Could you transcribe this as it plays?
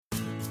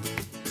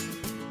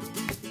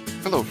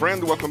Hello,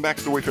 friend. Welcome back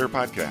to the Wayfarer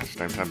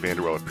Podcast. I'm Tom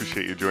Vanderwell.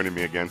 Appreciate you joining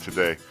me again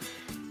today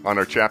on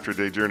our chapter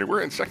day journey.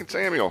 We're in 2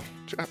 Samuel,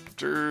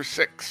 chapter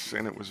 6,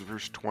 and it was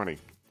verse 20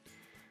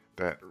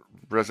 that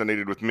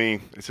resonated with me.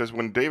 It says,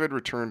 when David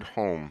returned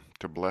home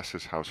to bless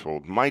his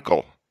household,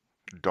 Michal,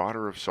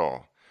 daughter of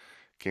Saul,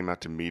 came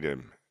out to meet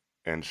him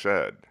and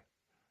said,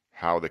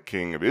 how the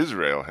king of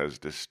Israel has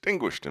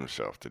distinguished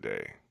himself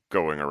today,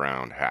 going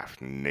around half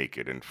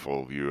naked in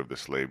full view of the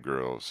slave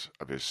girls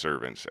of his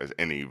servants, as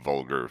any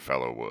vulgar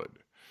fellow would.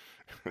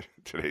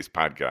 Today's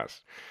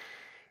podcast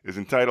is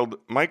entitled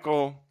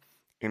Michal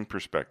in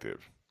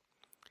Perspective.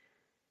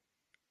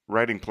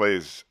 Writing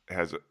plays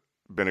has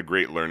been a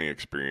great learning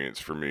experience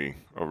for me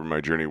over my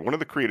journey. One of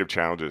the creative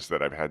challenges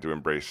that I've had to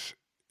embrace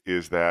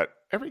is that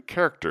every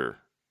character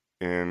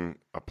in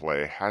a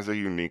play has a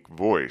unique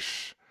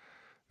voice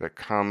that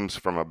comes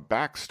from a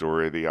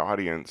backstory the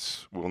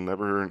audience will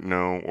never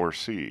know or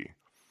see.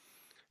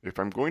 If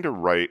I'm going to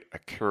write a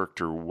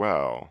character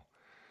well,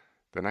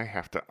 then I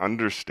have to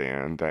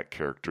understand that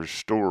character's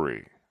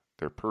story,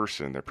 their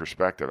person, their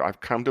perspective. I've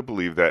come to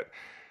believe that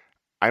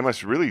I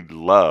must really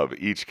love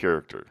each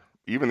character,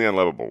 even the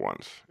unlovable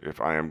ones,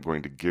 if I am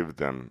going to give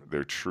them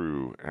their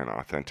true and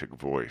authentic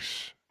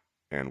voice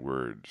and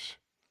words.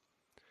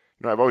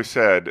 You know, I've always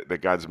said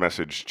that God's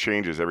message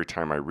changes every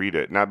time I read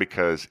it, not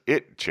because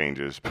it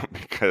changes, but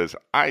because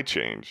I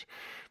change.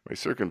 My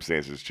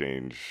circumstances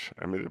change.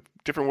 I'm at a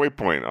different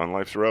waypoint on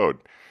life's road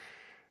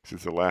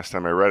since the last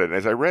time I read it. And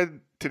as I read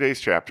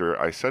today's chapter,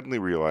 I suddenly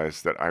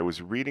realized that I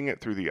was reading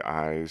it through the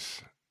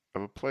eyes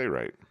of a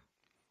playwright.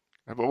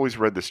 I've always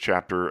read this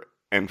chapter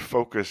and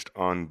focused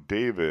on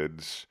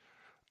David's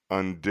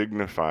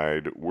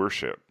undignified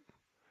worship.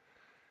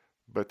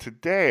 But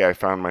today I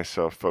found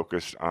myself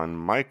focused on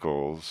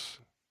Michal's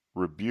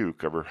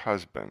rebuke of her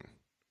husband.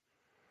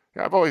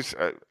 Yeah, I've always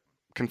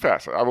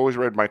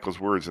read Michal's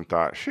words and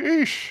thought,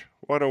 sheesh,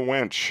 what a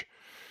wench.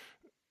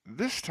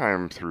 This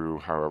time through,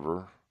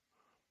 however,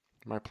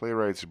 my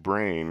playwright's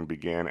brain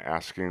began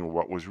asking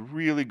what was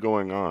really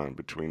going on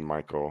between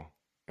Michal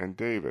and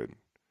David.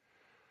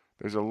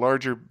 There's a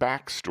larger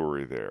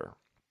backstory there.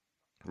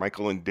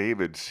 Michal and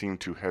David seem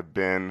to have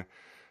been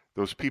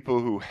those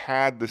people who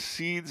had the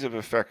seeds of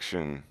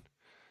affection,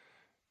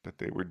 but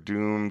they were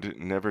doomed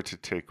never to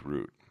take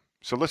root.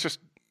 So let's just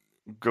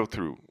go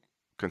through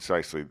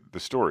concisely the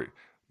story.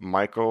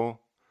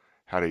 Michal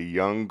had a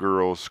young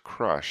girl's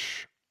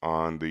crush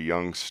on the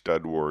young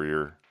stud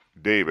warrior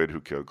David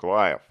who killed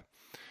Goliath.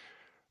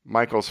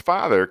 Michal's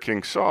father,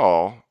 King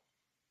Saul,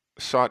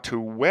 sought to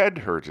wed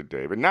her to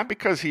David, not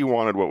because he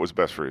wanted what was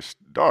best for his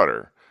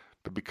daughter,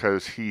 but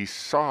because he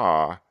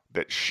saw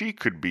that she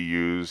could be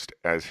used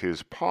as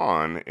his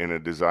pawn in a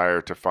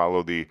desire to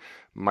follow the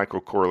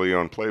Michael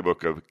Corleone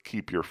playbook of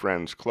keep your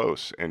friends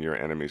close and your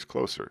enemies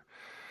closer.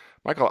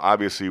 Michal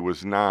obviously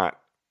was not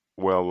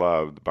well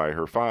loved by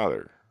her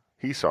father.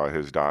 He saw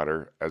his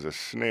daughter as a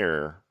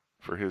snare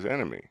for his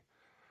enemy.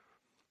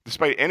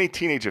 Despite any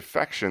teenage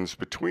affections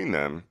between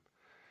them,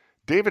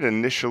 David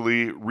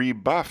initially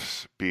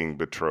rebuffs being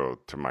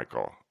betrothed to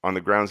Michal on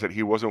the grounds that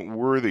he wasn't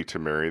worthy to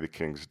marry the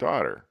king's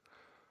daughter.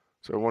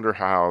 So I wonder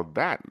how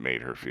that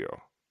made her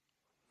feel.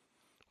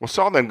 Well,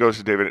 Saul then goes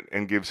to David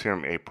and gives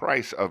him a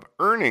price of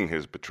earning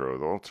his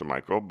betrothal to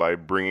Michal by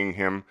bringing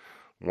him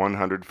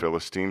 100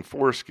 Philistine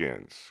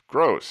foreskins.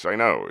 Gross, I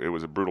know, it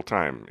was a brutal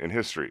time in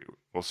history.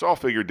 Well, Saul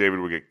figured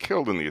David would get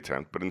killed in the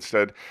attempt, but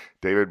instead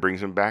David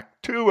brings him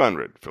back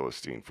 200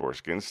 Philistine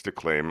foreskins to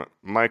claim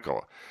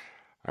Michal.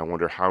 I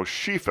wonder how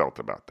she felt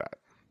about that.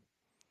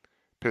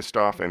 Pissed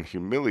off and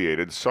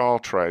humiliated, Saul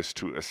tries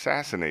to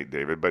assassinate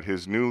David, but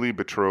his newly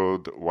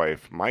betrothed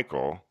wife,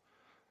 Michal,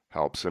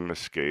 helps him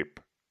escape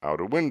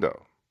out a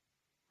window.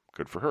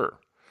 Good for her.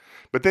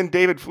 But then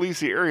David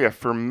flees the area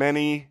for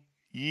many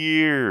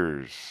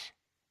years,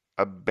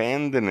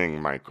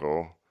 abandoning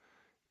Michal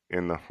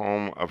in the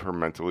home of her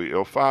mentally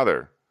ill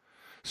father.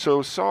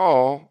 So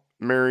Saul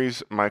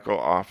marries Michal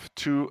off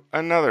to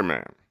another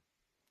man.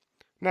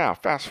 Now,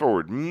 fast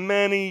forward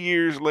many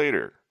years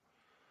later,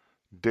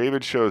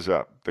 David shows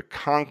up, the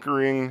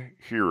conquering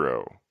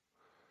hero.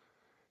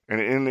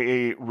 And in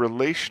a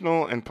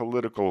relational and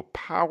political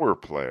power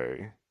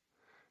play,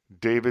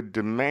 David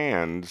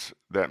demands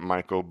that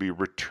Michal be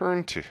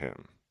returned to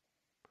him.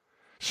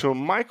 So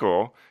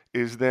Michal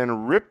is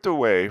then ripped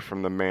away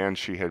from the man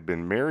she had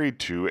been married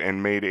to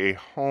and made a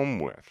home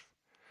with.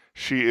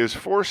 She is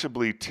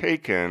forcibly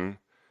taken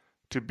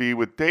to be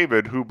with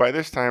David, who by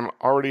this time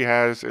already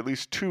has at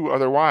least 2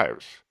 other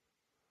wives.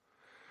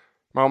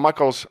 Now,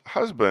 Michal's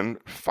husband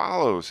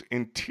follows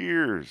in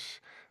tears,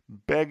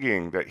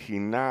 begging that he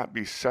not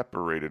be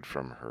separated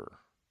from her.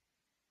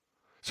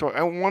 So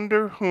I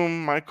wonder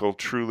whom Michal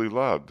truly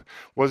loved.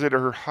 Was it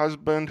her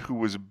husband who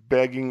was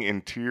begging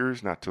in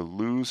tears not to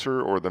lose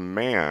her, or the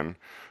man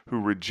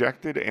who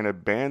rejected and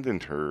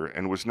abandoned her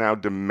and was now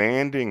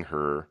demanding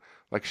her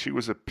like she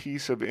was a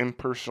piece of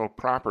impersonal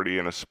property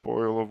and a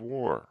spoil of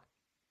war?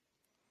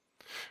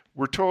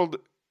 We're told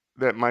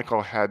that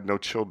Michal had no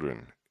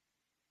children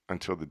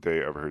until the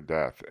day of her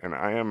death, and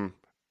I am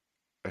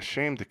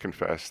ashamed to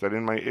confess that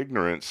in my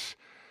ignorance,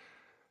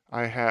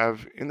 I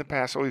have in the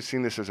past always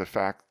seen this as a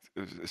fact,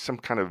 some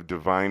kind of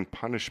divine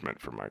punishment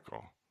for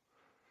Michael.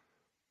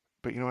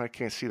 But I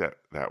can't see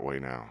that way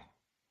now.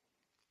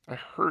 I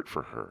hurt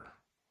for her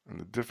and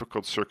the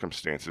difficult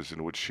circumstances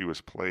in which she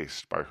was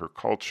placed by her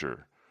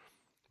culture,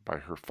 by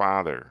her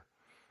father,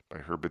 by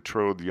her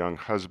betrothed young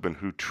husband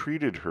who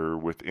treated her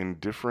with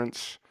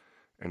indifference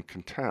and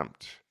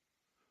contempt.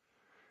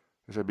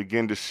 As I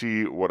begin to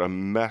see what a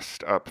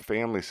messed up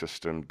family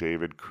system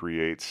David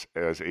creates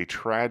as a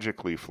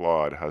tragically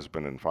flawed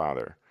husband and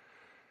father,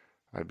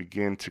 I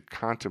begin to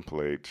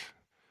contemplate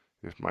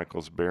if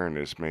Michael's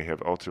barrenness may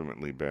have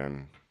ultimately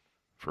been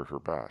for her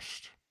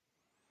best.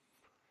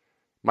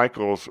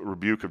 Michael's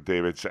rebuke of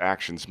David's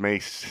actions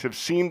may have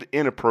seemed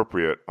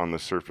inappropriate on the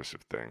surface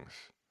of things.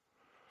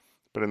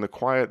 But in the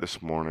quiet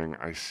this morning,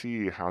 I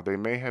see how they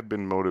may have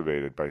been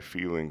motivated by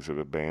feelings of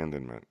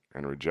abandonment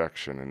and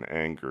rejection and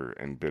anger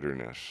and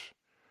bitterness.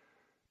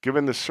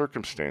 Given the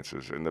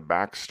circumstances and the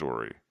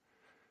backstory,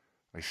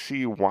 I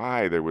see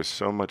why there was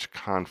so much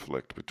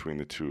conflict between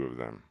the two of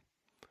them.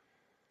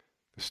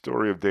 The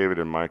story of David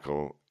and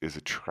Michal is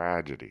a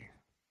tragedy.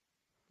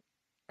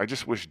 I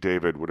just wish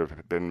David would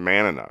have been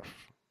man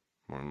enough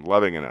and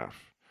loving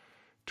enough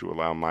to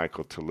allow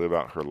Michal to live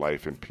out her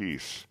life in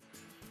peace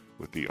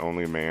with the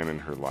only man in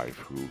her life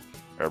who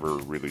ever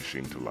really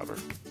seemed to love her.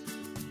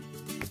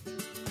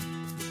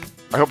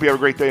 I hope you have a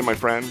great day, my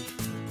friend.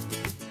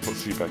 We'll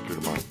see you back here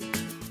tomorrow.